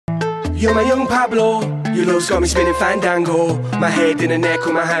You're my young Pablo. Your love's got me spinning fandango. My head in the neck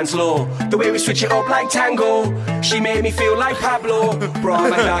with my hands low. The way we switch it up like tango. She made me feel like Pablo.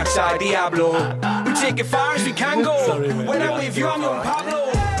 Brought my dark side Diablo. We take it far as we can go. When I'm with you, I'm young Pablo.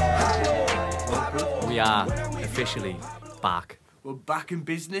 We are officially back. We're back in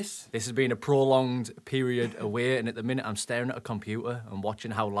business. This has been a prolonged period away, and at the minute I'm staring at a computer and watching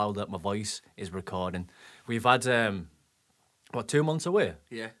how loud that my voice is recording. We've had, 2 months away?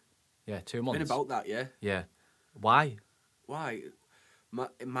 Yeah. Yeah, 2 months. Been about that, yeah. Yeah. Why? Why?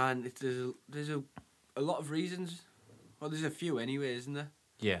 Man, there's a lot of reasons. Well, there's a few anyway, isn't there?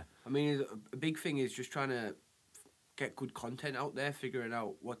 Yeah. I mean, a big thing is just trying to get good content out there, figuring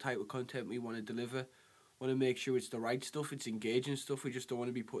out what type of content we want to deliver. Want to make sure it's the right stuff, it's engaging stuff. We just don't want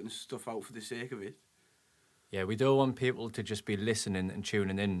to be putting stuff out for the sake of it. Yeah, we don't want people to just be listening and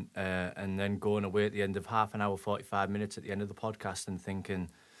tuning in and then going away at the end of half an hour, 45 minutes at the end of the podcast and thinking,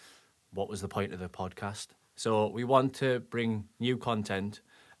 what was the point of the podcast? So we want to bring new content,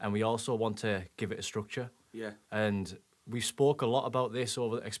 and we also want to give it a structure. Yeah. And we spoke a lot about this,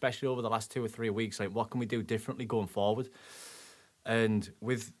 especially over the last 2 or 3 weeks, like what can we do differently going forward? And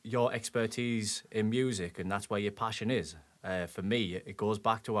with your expertise in music, and that's where your passion is, for me, it goes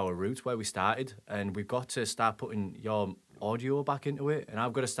back to our roots where we started, and we've got to start putting your audio back into it, and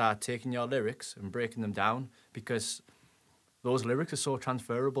I've got to start taking your lyrics and breaking them down, because those lyrics are so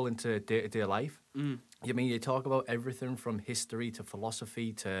transferable into day-to-day life. I mean, you talk about everything from history to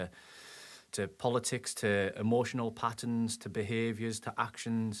philosophy to politics to emotional patterns to behaviours to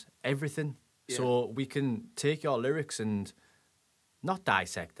actions, everything. Yeah. So we can take your lyrics and not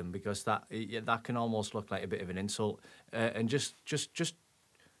dissect them, because that can almost look like a bit of an insult, and just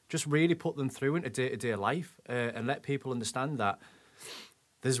really put them through into day-to-day life, and let people understand that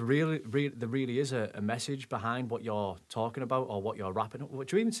there really is a message behind what you're talking about or what you're rapping. What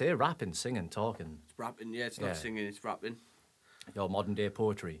do you even say? Rapping, singing, talking? It's rapping, yeah. It's not singing, it's rapping. Your modern day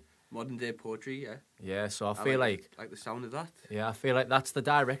poetry. Modern day poetry, yeah. Yeah, so I feel like the sound of that. Yeah, I feel like that's the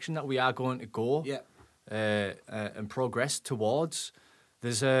direction that we are going to go. Yeah. And progress towards.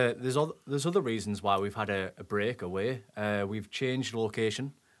 There's other reasons why we've had a break away. We've changed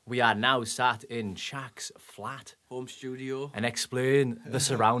location. We are now sat in Shaq's flat. Home studio. And explain the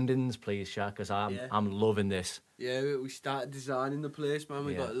surroundings, please, Shaq, because I'm loving this. Yeah, we started designing the place, man.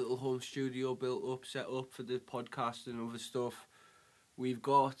 We got a little home studio built up, set up for the podcast and other stuff. We've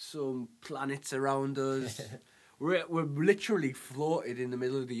got some planets around us. We're literally floated in the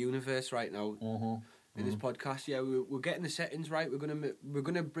middle of the universe right now. In this podcast, we're getting the settings right. We're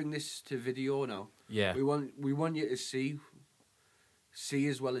gonna bring this to video now. Yeah, we want you to see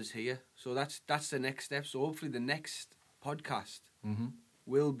as well as hear. So that's the next step. So hopefully the next podcast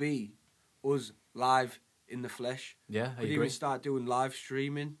will be us live in the flesh. Yeah, I agree. Even start doing live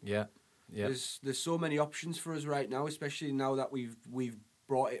streaming. Yeah. There's so many options for us right now, especially now that we've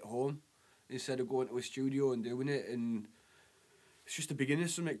brought it home instead of going to a studio and doing it. And it's just the beginning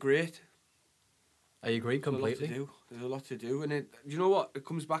of something great. I agree completely. There's a lot to do, and you know what? It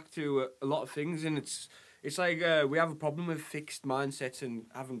comes back to a lot of things, and it's like we have a problem with fixed mindsets and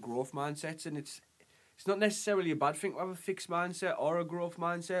having growth mindsets, and it's not necessarily a bad thing to have a fixed mindset or a growth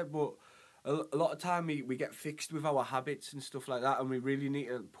mindset, but a lot of time we get fixed with our habits and stuff like that, and we really need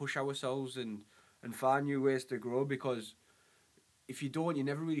to push ourselves and find new ways to grow, because if you don't, you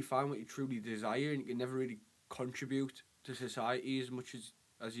never really find what you truly desire, and you can never really contribute to society as much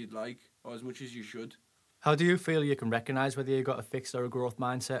as you'd like, or as much as you should. How do you feel you can recognise whether you've got a fixed or a growth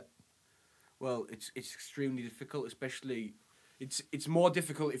mindset? Well, it's extremely difficult, especially it's more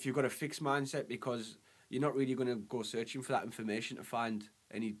difficult if you've got a fixed mindset, because you're not really going to go searching for that information to find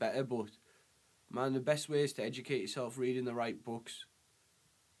any better. But man, the best way is to educate yourself, reading the right books,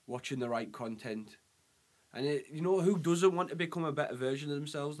 watching the right content. And who doesn't want to become a better version of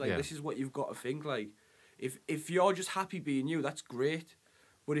themselves? This is what you've got to think. Like, if you're just happy being you, that's great.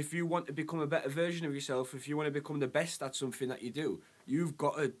 But if you want to become a better version of yourself, if you want to become the best at something that you do, you've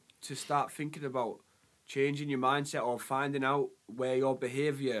got to start thinking about changing your mindset or finding out where your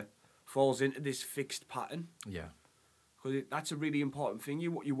behaviour falls into this fixed pattern. Yeah. Because that's a really important thing.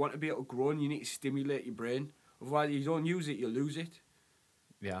 You want to be able to grow, and you need to stimulate your brain. Otherwise, you don't use it, you lose it.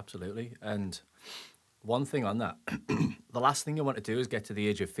 Yeah, absolutely. And one thing on that, the last thing you want to do is get to the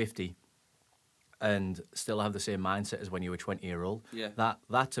age of 50 and still have the same mindset as when you were 20-year-old. Yeah.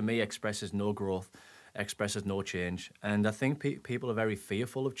 That to me expresses no growth, expresses no change. And I think people are very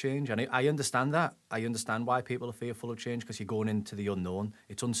fearful of change. And I understand that. I understand why people are fearful of change, because you're going into the unknown.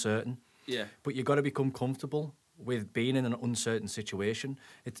 It's uncertain. Yeah. But you've got to become comfortable with being in an uncertain situation.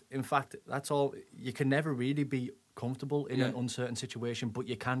 In fact, that's all. You can never really be comfortable in an uncertain situation, but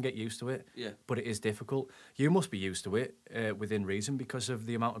you can get used to it. Yeah. But it is difficult. You must be used to it within reason because of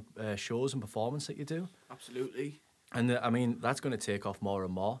the amount of shows and performance that you do. Absolutely. And I mean, that's going to take off more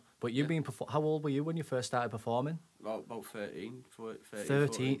and more. But you've been how old were you when you first started performing? About 13,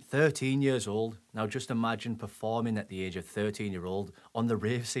 14. 13 years old. Now just imagine performing at the age of 13-year-old on the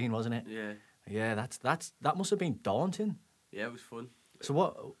rave scene, wasn't it? Yeah. Yeah, that must have been daunting. Yeah, it was fun.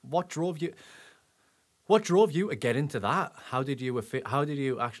 So what drove you? What drove you to get into that? How did you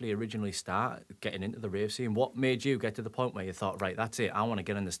actually originally start getting into the rave scene? What made you get to the point where you thought, right, that's it, I want to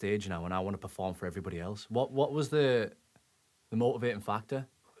get on the stage now and I want to perform for everybody else? What was the motivating factor?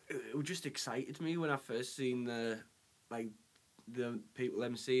 It just excited me when I first seen the people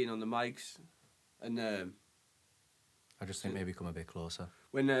emceeing on the mics, and I just think maybe come a bit closer.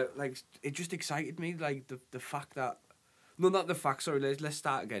 when it just excited me, like the fact that. No, not the fact. Sorry, let's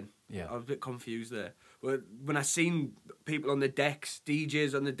start again. Yeah. I was a bit confused there. But when I seen people on the decks,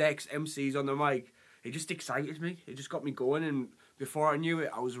 DJs on the decks, MCs on the mic, it just excited me. It just got me going. And before I knew it,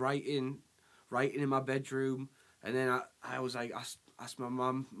 I was writing in my bedroom. And then I was like, asked my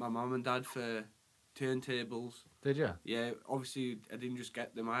mum and dad for turntables. Did you? Yeah, obviously I didn't just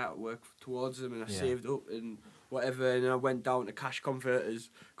get them. I had to work towards them, and I saved up and whatever. And then I went down to Cash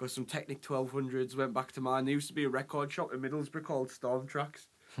Converters, got some Technic 1200s, went back to mine. There used to be a record shop in Middlesbrough called Storm Tracks.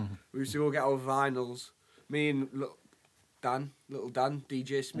 We used to go get our vinyls. Me and little Dan,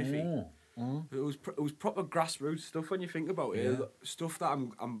 DJ Smithy. It was proper grassroots stuff when you think about it. Yeah. Stuff that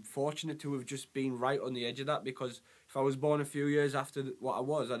I'm fortunate to have just been right on the edge of that, because if I was born a few years after what I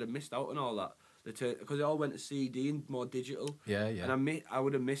was, I'd have missed out on all that. Because it all went to CD and more digital. Yeah. And I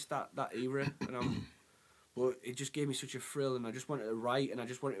would have missed that era. But it just gave me such a thrill, and I just wanted to write, and I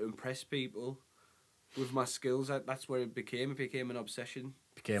just wanted to impress people with my skills. That's where it became. It became an obsession.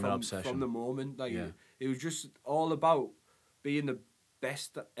 From the moment. It was just all about being the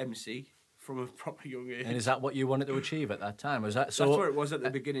best MC from a proper young age. And is that what you wanted to achieve at that time? Was that so? That's what it was at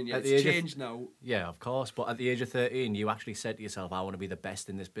the beginning. Yeah, it's changed now. Yeah, of course. But at the age of 13, you actually said to yourself, "I want to be the best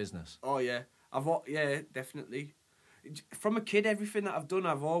in this business." Oh yeah, definitely. From a kid, everything that I've done,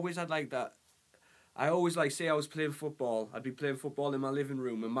 I've always had like that. I always say I was playing football. I'd be playing football in my living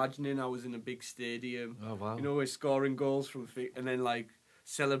room, imagining I was in a big stadium. Oh wow! You know, we're scoring goals and then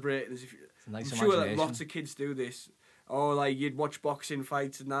celebrating as if. It's a nice I'm imagination. sure that lots of kids do this. Or you'd watch boxing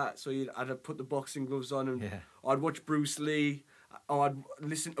fights and that, so I'd put the boxing gloves on, and I'd watch Bruce Lee, or I'd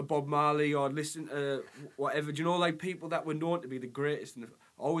listen to Bob Marley, or I'd listen to whatever. Do you know, people that were known to be the greatest, and I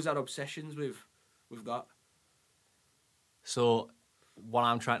always had obsessions with that. So, what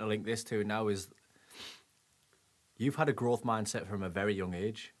I'm trying to link this to now is you've had a growth mindset from a very young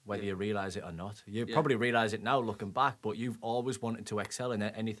age, whether you realise it or not. You probably realise it now looking back, but you've always wanted to excel in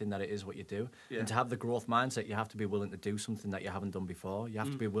anything that it is what you do. Yeah. And to have the growth mindset, you have to be willing to do something that you haven't done before. You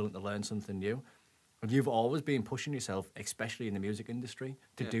have to be willing to learn something new. And you've always been pushing yourself, especially in the music industry,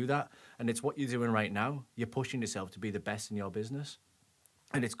 to do that. And it's what you're doing right now. You're pushing yourself to be the best in your business.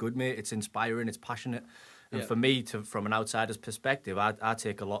 And it's good, mate. It's inspiring. It's passionate. And for me, from an outsider's perspective, I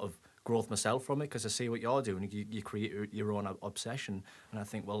take a lot of growth myself from it, because I see what you're doing. You create your own obsession, and I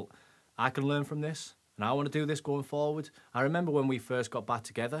think, well, I can learn from this, and I want to do this going forward. I remember when we first got back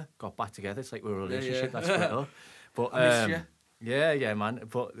together. It's like we were a relationship that's split up. But I miss you. Yeah, man.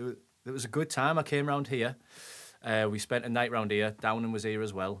 But it was a good time. I came round here. We spent a night round here. Downing was here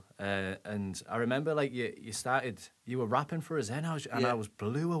as well. And I remember you were rapping for us then, I was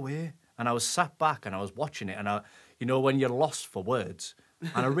blew away. And I was sat back and I was watching it, and when you're lost for words.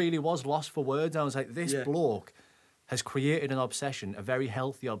 And I really was lost for words. I was like, this bloke has created an obsession, a very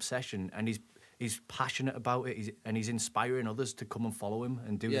healthy obsession, and he's passionate about it, and he's inspiring others to come and follow him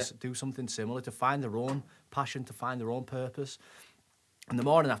and do something similar, to find their own passion, to find their own purpose. And the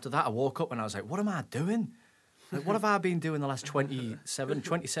morning after that, I woke up and I was like, what am I doing? What have I been doing the last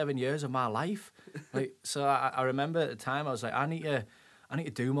 27 years of my life? So I remember at the time, I was like, I need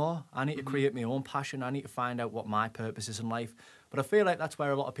to do more. I need to create my own passion. I need to find out what my purpose is in life. But I feel like that's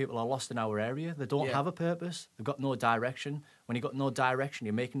where a lot of people are lost in our area. They don't have a purpose. They've got no direction. When you've got no direction,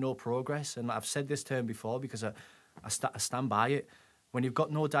 you're making no progress. And I've said this term before because I stand by it. When you've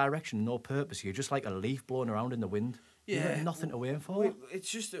got no direction, no purpose, you're just like a leaf blowing around in the wind. Yeah. You have nothing to aim for. It's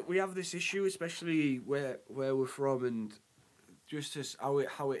just that we have this issue, especially where we're from, and just as how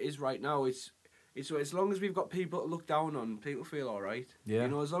it is right now. It's as long as we've got people to look down on, people feel all right. Yeah. You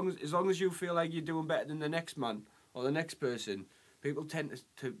know, as long as you feel like you're doing better than the next man or the next person, people tend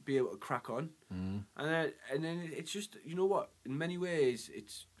to be able to crack on. And then it's just, you know what? In many ways,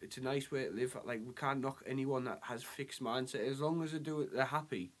 it's a nice way to live. Like, we can't knock anyone that has fixed mindset. As long as they're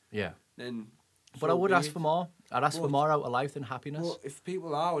happy. Yeah. Then But I would be ask it. for more. I'd ask for But- more out of life than happiness. But if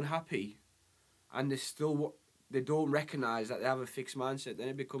people are unhappy, and they don't recognise that they have a fixed mindset, then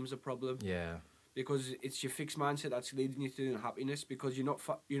it becomes a problem. Yeah. Because it's your fixed mindset that's leading you to unhappiness. Because you're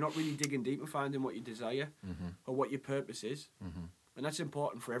not really digging deep and finding what you desire or what your purpose is, and that's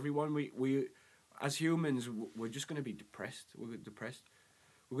important for everyone. We as humans, we're just going to be depressed. We're depressed.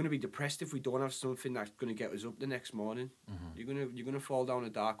 We're going to be depressed if we don't have something that's going to get us up the next morning. You're gonna fall down a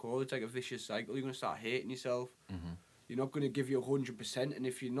dark hole. It's like a vicious cycle. You're going to start hating yourself. You're not going to give you 100%, and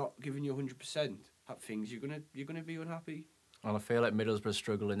if you're not giving you 100% at things, you're gonna be unhappy. And I feel like Middlesbrough's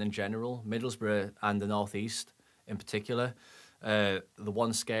struggling in general. Middlesbrough and the North East in particular. The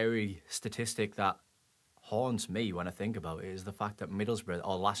one scary statistic that haunts me when I think about it is the fact that Middlesbrough,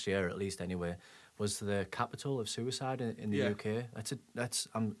 or last year at least anyway, was the capital of suicide in the UK.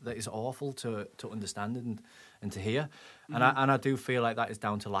 That is awful to understand and to hear. And I do feel like that is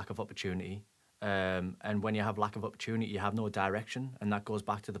down to lack of opportunity. And when you have lack of opportunity, you have no direction, and that goes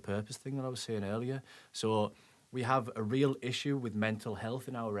back to the purpose thing that I was saying earlier. So we have a real issue with mental health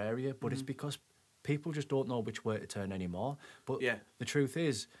in our area, but it's because people just don't know which way to turn anymore. But the truth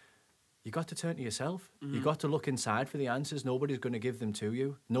is, you got to turn to yourself. You got to look inside for the answers. Nobody's going to give them to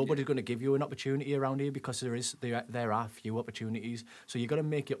you. Nobody's going to give you an opportunity around here because there are few opportunities. So you got to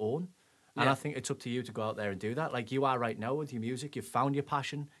make your own. And I think it's up to you to go out there and do that. Like you are right now with your music. You've found your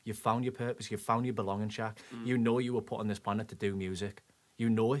passion. You've found your purpose. You've found your belonging, Shaq. You know you were put on this planet to do music. You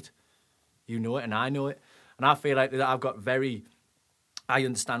know it. You know it, and I know it. And I feel like that I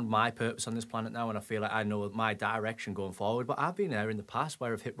understand my purpose on this planet now, and I feel like I know my direction going forward. But I've been there in the past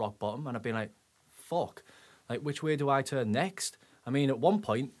where I've hit rock bottom, and I've been like, fuck. Like, which way do I turn next? I mean, at one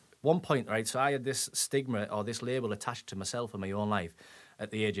point, right, so I had this stigma or this label attached to myself in my own life. At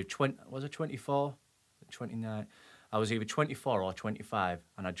the age of 20, was it 24? 29? I was either 24 or 25,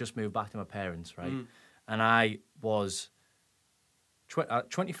 and I just moved back to my parents, right? And I was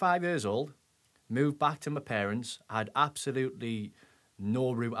 25 years old, moved back to my parents. I had absolutely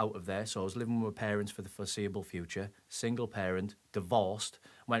no route out of there, so I was living with my parents for the foreseeable future. Single parent, divorced,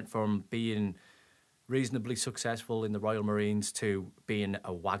 went from being reasonably successful in the Royal Marines to being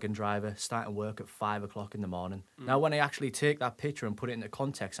a wagon driver, starting work at 5 o'clock in the morning. Now, when I actually take that picture and put it into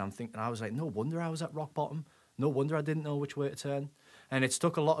context, I'm thinking, I was like, no wonder I was at rock bottom. No wonder I didn't know which way to turn. And it's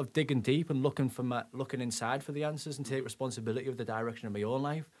took a lot of digging deep and looking inside for the answers and take responsibility of the direction of my own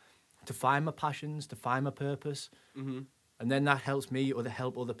life to find my passions, to find my purpose. And then that helps me or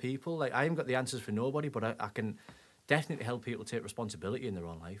help other people. Like, I haven't got the answers for nobody, but I can definitely help people take responsibility in their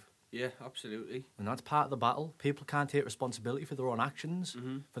own life. Yeah, absolutely. And that's part of the battle. People can't take responsibility for their own actions,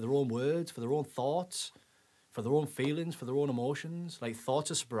 for their own words, for their own thoughts, for their own feelings, for their own emotions. Like,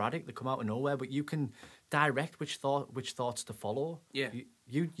 thoughts are sporadic, they come out of nowhere, but you can direct which thoughts to follow. Yeah.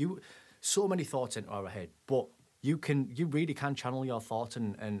 You so many thoughts into our head, but you really can channel your thoughts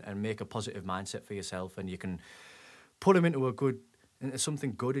and make a positive mindset for yourself, and you can put them into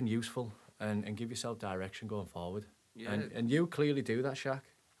something good and useful and give yourself direction going forward. Yeah. And you clearly do that, Shaq.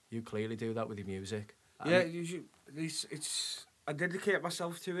 You clearly do that with your music. Yeah, I dedicate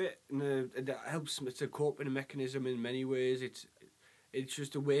myself to it, and it helps. It's a coping mechanism in many ways. It's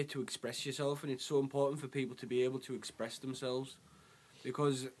just a way to express yourself, and it's so important for people to be able to express themselves,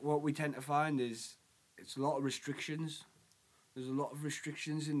 because what we tend to find is it's a lot of restrictions. There's a lot of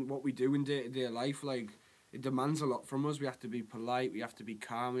restrictions in what we do in day-to-day life. Like, it demands a lot from us. We have to be polite, we have to be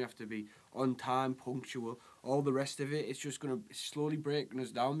calm, we have to be on time, punctual. All the rest of it, it's just going to slowly breaking us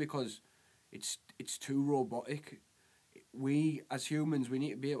down because it's too robotic. We, as humans, we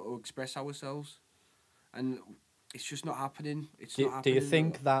need to be able to express ourselves, and it's just not happening. Do you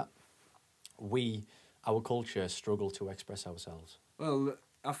think that our culture, struggle to express ourselves? Well,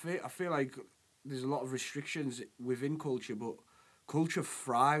 I feel like there's a lot of restrictions within culture, but culture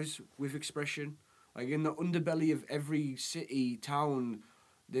thrives with expression. Like, in the underbelly of every city, town,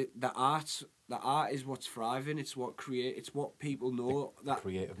 the art is what's thriving. It's what people know. The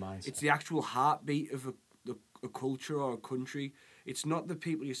creative mindset. It's the actual heartbeat of a culture or a country. It's not the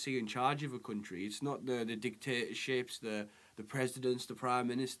people you see in charge of a country. It's not the dictatorships, the presidents, the prime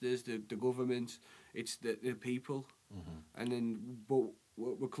ministers, the governments. It's the people. And then, but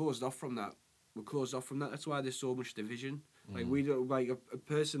we're closed off from that. That's why there's so much division. Like, we don't, like a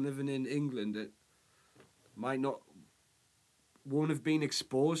person living in England that won't have been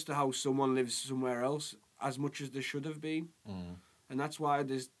exposed to how someone lives somewhere else as much as they should have been. And that's why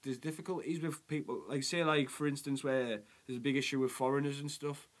there's difficulties with people, like, say, like, for instance, where there's a big issue with foreigners and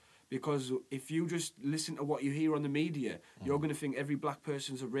stuff, because if you just listen to what you hear on the media, you're going to think every black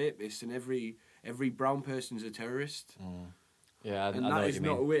person's a rapist and every brown person's a terrorist. Yeah, and I know that what is you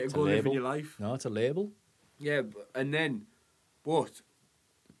not mean. a way to It's go living label. your life. No, it's a label. Yeah, but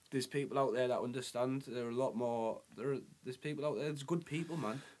there's people out there that understand. There are a lot more. There's people out there. There's good people,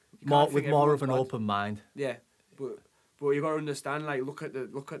 man. You More can't with think more of everyone's an bad. open mind. Yeah, but you got to understand. Like, look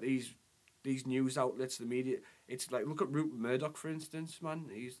at these news outlets, the media. It's like, look at Rupert Murdoch, for instance, man.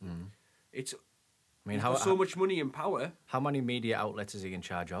 It's I mean, he's got so much money and power. how many media outlets is he in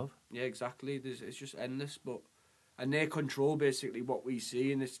charge of? Yeah, exactly. It's just endless, and they control basically what we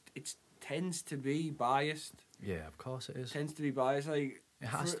see, and it tends to be biased. Yeah, of course it is. Tends to be biased. Like, It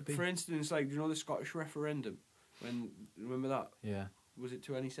has to be. For instance, like, you know, the Scottish referendum. Remember that? Yeah. Was it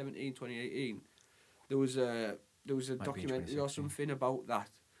 2017, 2018? There was a be documentary or 2016. something about that,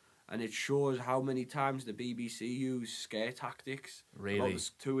 and it shows how many times the BBC used scare tactics Really?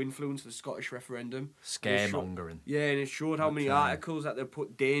 to influence the Scottish referendum. Scaremongering. Yeah, and it showed how many Okay. articles that they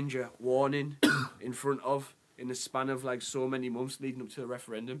put danger warning in front of in the span of like so many months leading up to the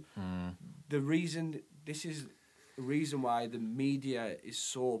referendum. This is the reason why the media is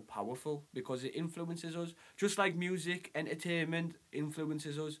so powerful, because it influences us, just like music, entertainment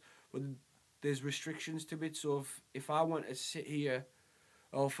influences us. But there's restrictions to it. So if I want to sit here,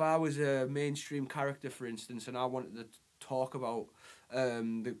 or if I was a mainstream character, for instance, and I wanted to talk about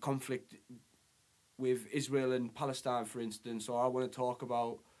the conflict with Israel and Palestine, for instance, or I want to talk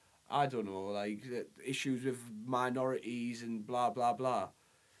about, I don't know, like issues with minorities and blah blah blah,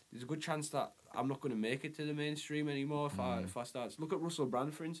 there's a good chance that I'm not going to make it to the mainstream anymore if I start. Look at Russell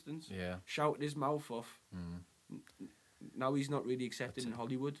Brand, for instance. Yeah. Shouting his mouth off. Now he's not really accepted in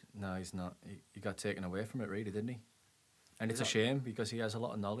Hollywood. No, he's not. He got taken away from it, really, didn't he? And it's a Exactly. shame because he has a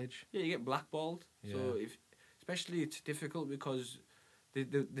lot of knowledge. Yeah, you get blackballed. Yeah. So especially it's difficult because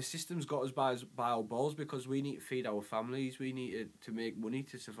the system's got us by our balls, because we need to feed our families, we need to make money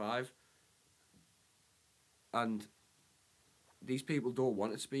to survive. And these people don't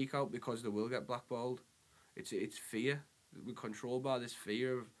want to speak out because they will get blackballed. It's fear. We're controlled by this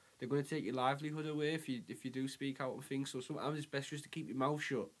fear of they're going to take your livelihood away if you do speak out on things. So sometimes it's best just to keep your mouth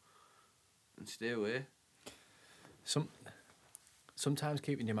shut and stay away. Sometimes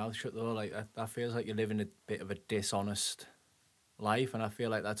keeping your mouth shut though, like that feels like you're living a bit of a dishonest life, and I feel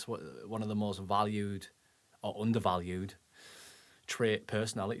like that's one of the most valued or undervalued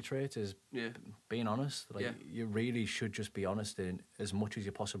personality traits is being honest. Like you really should just be honest in as much as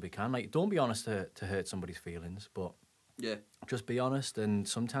you possibly can. Like, don't be honest to hurt somebody's feelings, but just be honest. And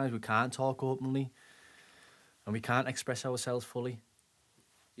sometimes we can't talk openly and we can't express ourselves fully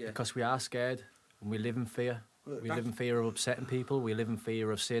because we are scared and we live in fear. We live in fear of upsetting people. We live in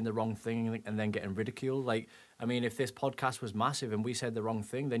fear of saying the wrong thing and then getting ridiculed. Like, I mean, if this podcast was massive and we said the wrong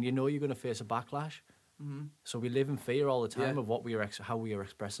thing, then you know you're going to face a backlash. Mm-hmm. So we live in fear all the time of what how we are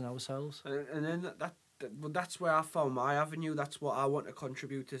expressing ourselves. And then that's where I found my avenue. That's what I want to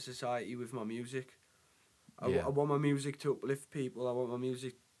contribute to society with my music. I want my music to uplift people. I want my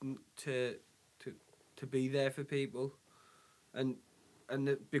music to be there for people, and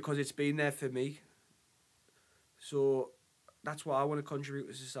because it's been there for me. So that's what I want to contribute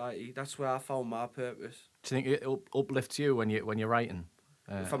to society. That's where I found my purpose. Do you think it uplifts you when you're writing?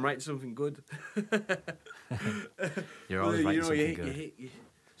 If I'm writing something good. You're always writing something good.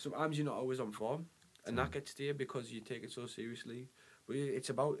 Sometimes you're not always on form, and that gets to you because you take it so seriously. But it's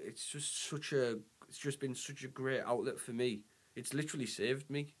just been such a great outlet for me. It's literally saved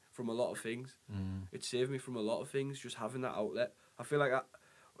me from a lot of things. It saved me from a lot of things, just having that outlet. I feel like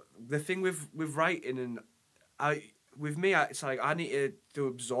the thing with writing and with me, it's like I need to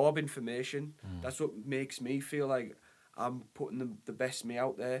absorb information. That's what makes me feel like I'm putting the best me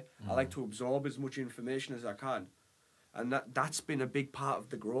out there. I like to absorb as much information as I can. And that's been a big part of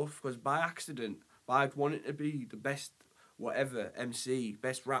the growth, because by accident, by wanting to be the best whatever, MC,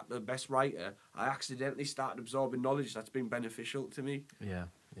 best rapper, best writer, I accidentally started absorbing knowledge that's been beneficial to me. Yeah.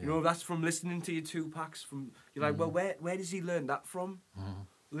 You know, that's from listening to your Tupacs. You're like, well, where does he learn that from?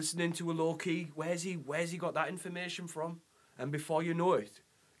 Listening to a Low Key, where's he got that information from? And before you know it,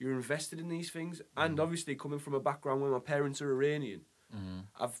 you're invested in these things. And obviously, coming from a background where my parents are Iranian,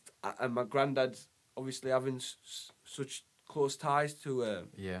 and my granddad obviously having such close ties to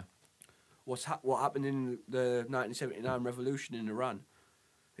what happened in the 1979 revolution in Iran.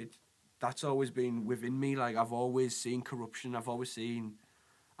 That's always been within me. Like, I've always seen corruption.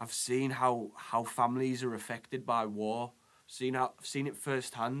 I've seen how families are affected by war. I've seen it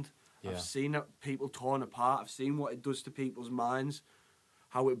firsthand. I've seen people torn apart. I've seen what it does to people's minds,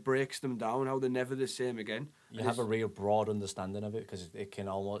 how it breaks them down, how they're never the same again. You have a real broad understanding of it because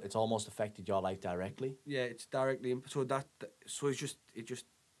it's almost affected your life directly. Yeah, it's directly. So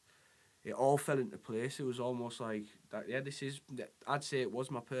it all fell into place. It was almost like that. Yeah, I'd say it was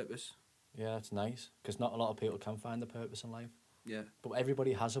my purpose. Yeah, that's nice, because not a lot of people can find a purpose in life. Yeah, But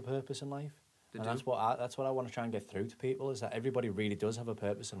everybody has a purpose in life. They And do. that's what I want to try and get through to people, is that everybody really does have a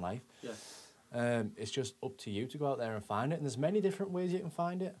purpose in life. yeah, It's just up to you to go out there and find it. And there's many different ways you can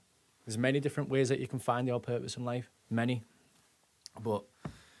find it. There's many different ways that you can find your purpose in life. Many. But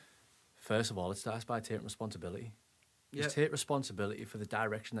first of all, it starts by taking responsibility. yeah. Just take responsibility for the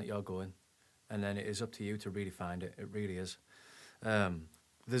direction that you're going. And then it is up to you to really find it. It really is.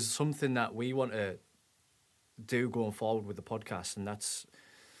 There's something that we want to do going forward with the podcast, and that's,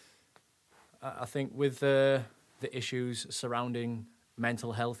 I think, with the issues surrounding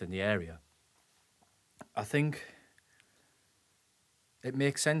mental health in the area, I think it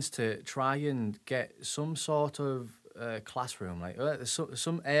makes sense to try and get some sort of classroom, like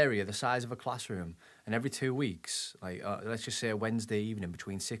some area the size of a classroom, and every 2 weeks, like let's just say a Wednesday evening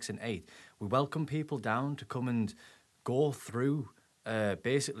between 6 and 8, we welcome people down to come and go through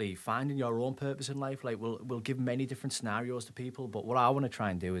basically finding your own purpose in life. Like we'll give many different scenarios to people, but what I want to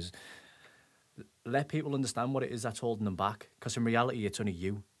try and do is let people understand what it is that's holding them back, because in reality it's only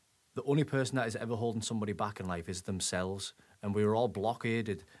you. The only person that is ever holding somebody back in life is themselves, and we're all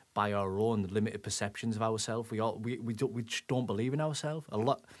blockaded by our own limited perceptions of ourselves. We just don't believe in ourselves.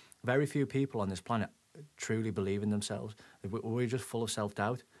 Very few people on this planet truly believe in themselves. We're just full of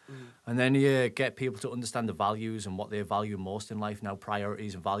self-doubt. And then you get people to understand the values and what they value most in life. Now,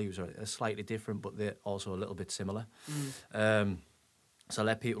 priorities and values are slightly different, but they're also a little bit similar. So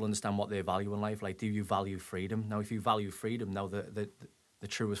let people understand what they value in life. Like, do you value freedom? Now, if you value freedom, now the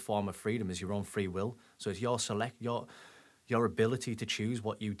truest form of freedom is your own free will. So it's your ability to choose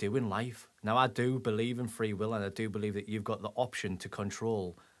what you do in life. Now, I do believe in free will, and I do believe that you've got the option to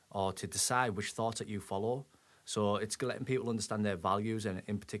control or to decide which thoughts that you follow. So it's letting people understand their values, and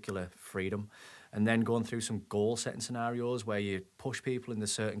in particular freedom, and then going through some goal setting scenarios where you push people into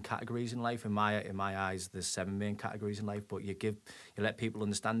certain categories in life. In my eyes, there's 7 main categories in life, but you let people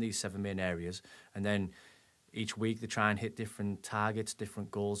understand these 7 main areas, and then each week they try and hit different targets,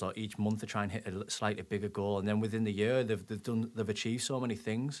 different goals, or each month they try and hit a slightly bigger goal. And then within the year, they've achieved so many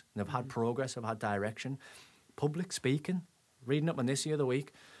things. They've had progress, they've had direction. Public speaking, reading up on this the other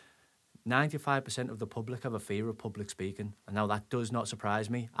week, 95% of the public have a fear of public speaking. And now that does not surprise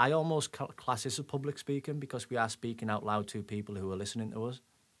me. I almost class this as public speaking, because we are speaking out loud to people who are listening to us.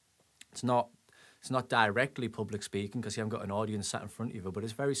 It's not directly public speaking, because you haven't got an audience sat in front of you, but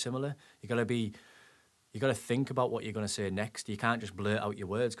it's very similar. You got to think about what you're going to say next. You can't just blurt out your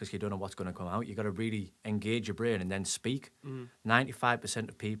words because you don't know what's going to come out. You got to really engage your brain and then speak. 95%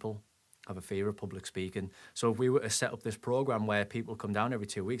 of people have a fear of public speaking. So if we were to set up this program where people come down every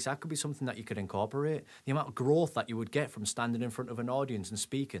 2 weeks, that could be something that you could incorporate. The amount of growth that you would get from standing in front of an audience and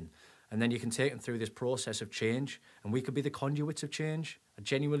speaking. And then you can take them through this process of change, and we could be the conduits of change. I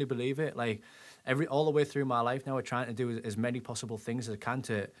genuinely believe it. Like all the way through my life now, I'm trying to do as many possible things as I can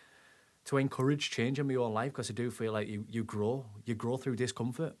to encourage change in my own life, because I do feel like you grow through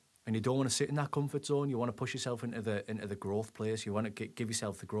discomfort, and you don't want to sit in that comfort zone. You want to push yourself into the growth place. You want to give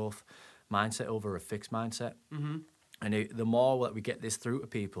yourself the growth mindset over a fixed mindset. And the more that we get this through to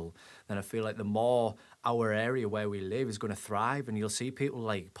people, then I feel like the more our area where we live is going to thrive, and you'll see people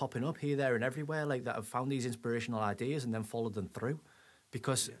like popping up here, there and everywhere, like that have found these inspirational ideas and then followed them through.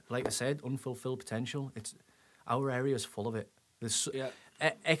 Because like I said, unfulfilled potential, our area is full of it. There's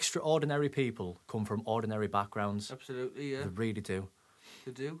extraordinary people come from ordinary backgrounds. Absolutely, yeah. They really do.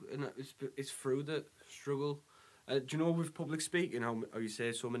 They do, and it's through the struggle. Do you know, with public speaking, how you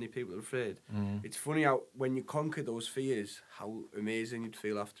say so many people are afraid? It's funny how when you conquer those fears, how amazing you'd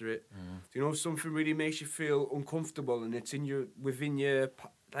feel after it. Do you know, if something really makes you feel uncomfortable and it's within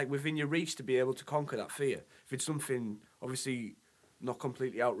your reach to be able to conquer that fear? If it's something obviously not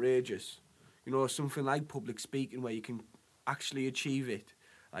completely outrageous, you know, something like public speaking where you can actually achieve it,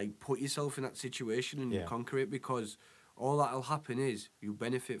 like put yourself in that situation and you conquer it, because all that'll happen is you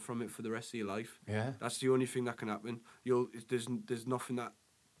benefit from it for the rest of your life. Yeah, that's the only thing that can happen. There's nothing that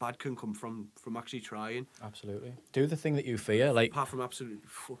bad can come from actually trying. Absolutely. Do the thing that you fear, like apart from absolutely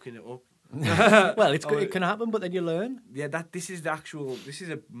fucking it up. Well, it can happen, but then you learn. Yeah, this is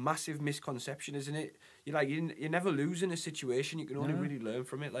a massive misconception, isn't it? You never lose in a situation. You can only really learn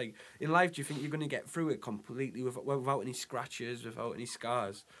from it. Like in life, do you think you're going to get through it completely without any scratches, without any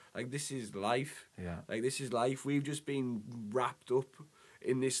scars? Like, this is life. Yeah. Like, this is life. We've just been wrapped up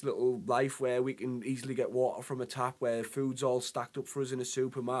in this little life where we can easily get water from a tap, where food's all stacked up for us in a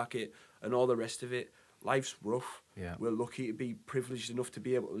supermarket, and all the rest of it. life's rough. Yeah. We're lucky to be privileged enough to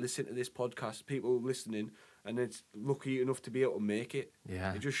be able to listen to this podcast, people listening, and it's lucky enough to be able to make it.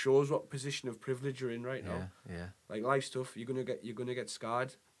 Yeah. It just shows what position of privilege you're in right now. Yeah. Like life stuff, you're gonna get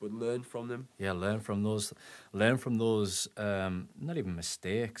scarred, but learn from them. Yeah, learn from those, not even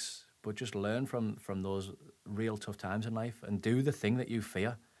mistakes, but just learn from those real tough times in life and do the thing that you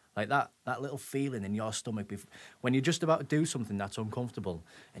fear. Like that little feeling in your stomach when you're just about to do something that's uncomfortable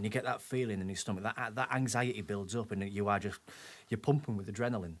and you get that feeling in your stomach, that anxiety builds up and you're pumping with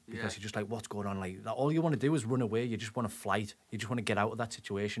adrenaline because you're just like, what's going on? Like all you want to do is run away. You just want to flight. You just want to get out of that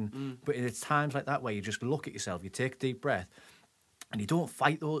situation. But it's times like that where you just look at yourself, you take a deep breath, and you don't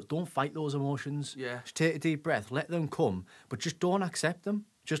fight those emotions. Yeah. Just take a deep breath, let them come, but just don't accept them.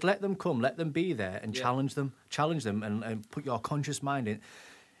 Just let them come, let them be there, and challenge them, and put your conscious mind in.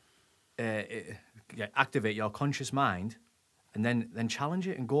 Activate your conscious mind, and then challenge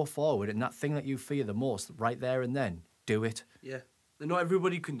it and go forward. And that thing that you fear the most, right there and then, do it. Yeah, and not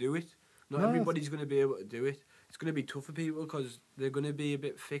everybody can do it. Not No. everybody's going to be able to do it. It's going to be tough for people because they're going to be a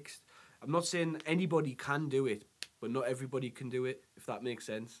bit fixed. I'm not saying anybody can do it, but not everybody can do it. If that makes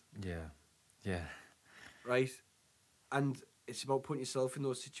sense, Yeah. right? And it's about putting yourself in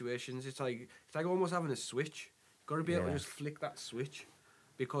those situations. It's like almost having a switch. You've got to be able to just flick that switch.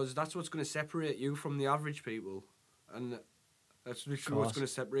 Because that's what's going to separate you from the average people. And that's literally what's going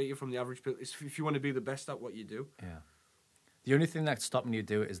to separate you from the average people. It's if you want to be the best at what you do. Yeah. The only thing that's stopping you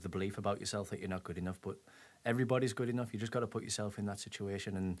do it is the belief about yourself that you're not good enough. But everybody's good enough. You just got to put yourself in that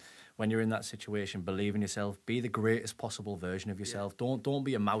situation. And when you're in that situation, believe in yourself. Be the greatest possible version of yourself. Yeah. Don't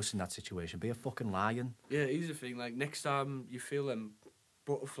be a mouse in that situation. Be a fucking lion. Yeah, here's the thing. Like, next time you feel them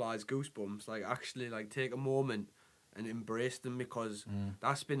butterflies, goosebumps, like, actually, like, take a moment and embrace them, because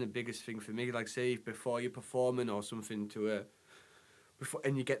that's been the biggest thing for me. Like, say before you're performing or something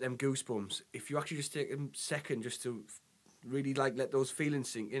and you get them goosebumps, if you actually just take a second just to really like let those feelings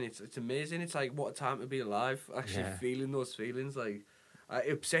sink in, it's amazing. It's like, what a time to be alive, actually feeling those feelings. Like,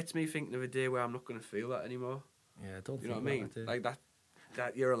 it upsets me thinking of a day where I'm not going to feel that anymore. Yeah, don't You know think what I mean? about it. Like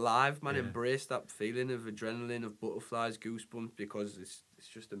that you're alive, man. Yeah. Embrace that feeling of adrenaline, of butterflies, goosebumps, because it's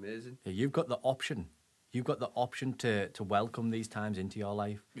just amazing. Yeah, you've got the option. You've got the option to welcome these times into your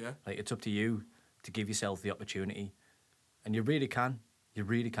life. Yeah. Like, it's up to you to give yourself the opportunity. And you really can. You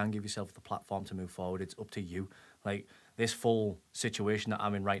really can give yourself the platform to move forward. It's up to you. Like, this full situation that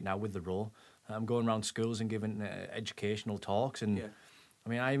I'm in right now with the Raw, I'm going around schools and giving educational talks. And I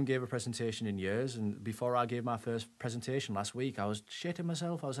mean, I even gave a presentation in years. And before I gave my first presentation last week, I was shitting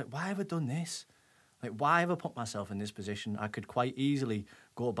myself. I was like, why have I done this? Like, why have I put myself in this position? I could quite easily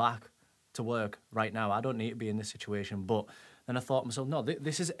go back to work right now. I don't need to be in this situation. But then I thought to myself, no,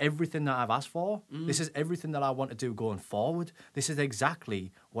 this is everything that I've asked for. This is everything that I want to do going forward. This is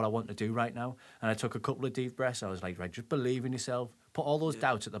exactly what I want to do right now. And I took a couple of deep breaths. I was like, right, just believe in yourself. Put all those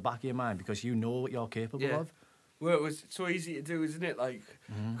doubts at the back of your mind, because you know what you're capable of. Well, it's so easy to do, isn't it? Like,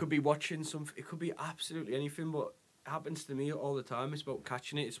 could be watching something. It could be absolutely anything, but it happens to me all the time. It's about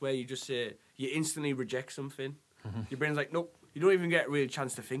catching it. It's where you just say, you instantly reject something. Your brain's like, nope. You don't even get a real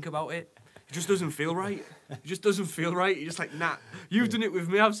chance to think about it. It just doesn't feel right. It just doesn't feel right. You're just like, nah. You've done it with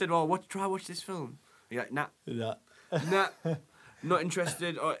me. I've said, oh, try watch this film. You're like, nah. Nah. Not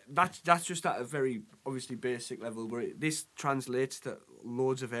interested. Or that's just at a very, obviously, basic level, where this translates to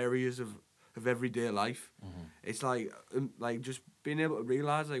loads of areas of everyday life. It's like just being able to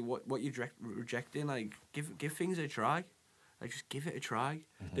realise, like, what you're rejecting. Like, give things a try. Like, just give it a try.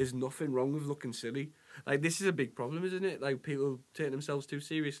 There's nothing wrong with looking silly. Like, this is a big problem, isn't it? Like, people taking themselves too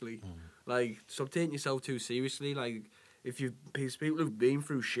seriously. Like, stop taking yourself too seriously. Like, people have been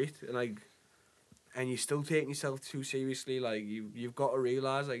through shit, and you're still taking yourself too seriously. Like, you've got to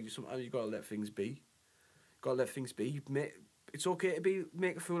realise, like, sometimes you've got to let things be. Got to let things be. It's okay to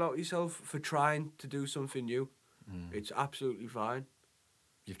make a fool out of yourself for trying to do something new. It's absolutely fine.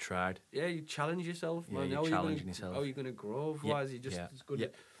 You've tried. Yeah, you challenge yourself. Yeah, Man. you're challenging yourself. How are you going to grow? Otherwise, you're just as good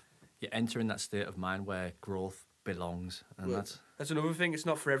at... You're entering that state of mind where growth belongs. And Well, that's another thing. It's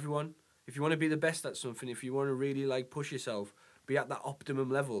not for everyone. If you want to be the best at something, if you want to really, like, push yourself, be at that optimum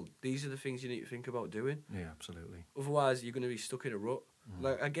level, these are the things you need to think about doing. Yeah, absolutely. Otherwise, you're going to be stuck in a rut.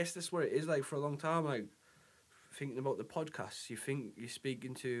 Like, I guess that's where it is. Like, for a long time, like, thinking about the podcasts, you think you're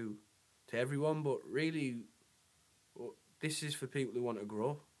speaking to everyone, but really, this is for people who want to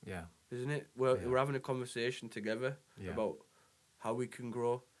grow. Yeah. Isn't it? We're having a conversation together about how we can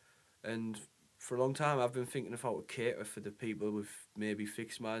grow. And for a long time, I've been thinking of how to cater for the people with maybe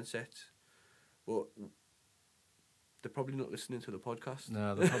fixed mindsets. But they're probably not listening to the podcast.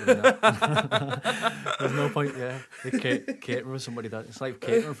 No, they're probably not. There's no point, yeah. They catering for somebody that... It's like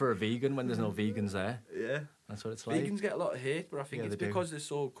catering for a vegan when there's no vegans there. Yeah. That's what it's like. Vegans get a lot of hate, but I think Yeah, it's they do. because they're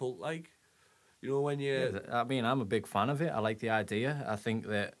so cult-like. You know, when you... Yeah, I mean, I'm a big fan of it. I like the idea. I think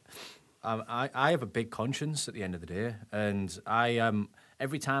that I have a big conscience at the end of the day, and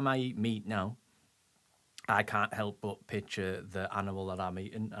every time I eat meat now, I can't help but picture the animal that I'm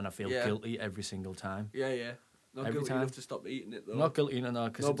eating, and I feel guilty every single time. Yeah. Not Every guilty time. enough to stop eating it, though. I'm not guilty enough now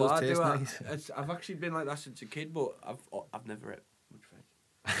because No, it but does I taste do. nice. I've actually been like that since a kid, but I've never ate much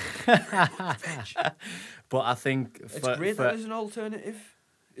veg. But I think It's great that there's an alternative.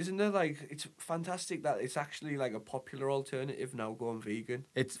 Isn't there? Like, it's fantastic that it's actually like a popular alternative now going vegan.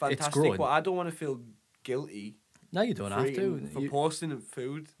 It's fantastic, growing. but I don't want to feel guilty No, you don't for have eating- to. for You- posting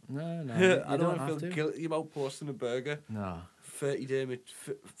food. No, I you don't want have to feel to. guilty about posting a burger. No, 30-day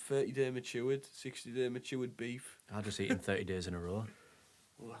matured, 60-day matured beef. I'll just eat in 30 days in a row.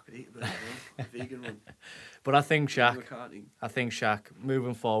 Oh, I could eat a burger, a vegan one. But I think I Shaq, can't eat.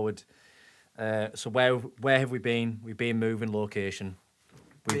 moving forward. So where have we been? We've been moving location.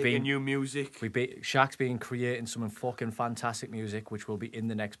 Making new music. Shaq's been creating some fucking fantastic music, which will be in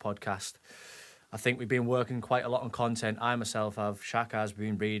the next podcast. I think we've been working quite a lot on content. I myself have. Shaq has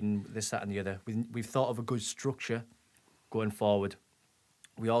been reading this, that, and the other. We've thought of a good structure going forward.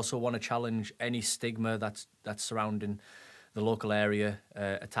 We also want to challenge any stigma that's surrounding the local area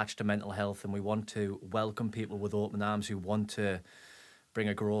attached to mental health, and we want to welcome people with open arms who want to bring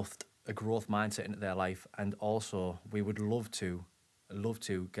a growth mindset into their life. And also, we would love to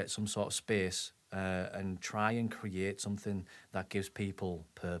get some sort of space and try and create something that gives people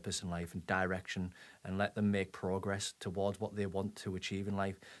purpose in life and direction, and let them make progress towards what they want to achieve in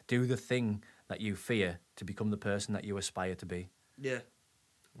life. Do the thing that you fear to become the person that you aspire to be. Yeah.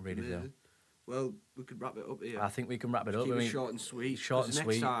 Really do. Amazing. Well, we could wrap it up here. I think we can wrap it up. Keep I it mean, short and sweet. short 'cause and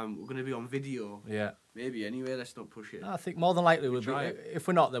next sweet. time we're going to be on video. Yeah. Maybe anyway, let's not push it. I think more than likely we'll be. try it. If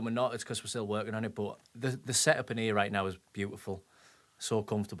we're not, then we're not. It's because we're still working on it. But the setup in here right now is beautiful, so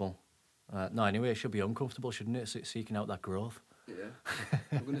comfortable. No, anyway, it should be uncomfortable, shouldn't it? Seeking out that growth. Yeah.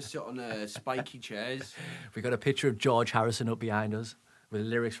 We're going to sit on spiky chairs. We got a picture of George Harrison up behind us with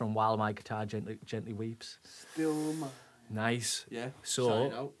lyrics from "While My Guitar Gently Weeps." Still mine. Nice. Yeah. So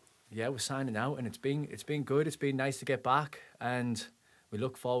sign out. yeah, we're signing out, and it's been good. It's been nice to get back, and we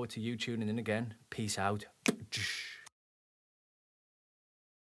look forward to you tuning in again. Peace out.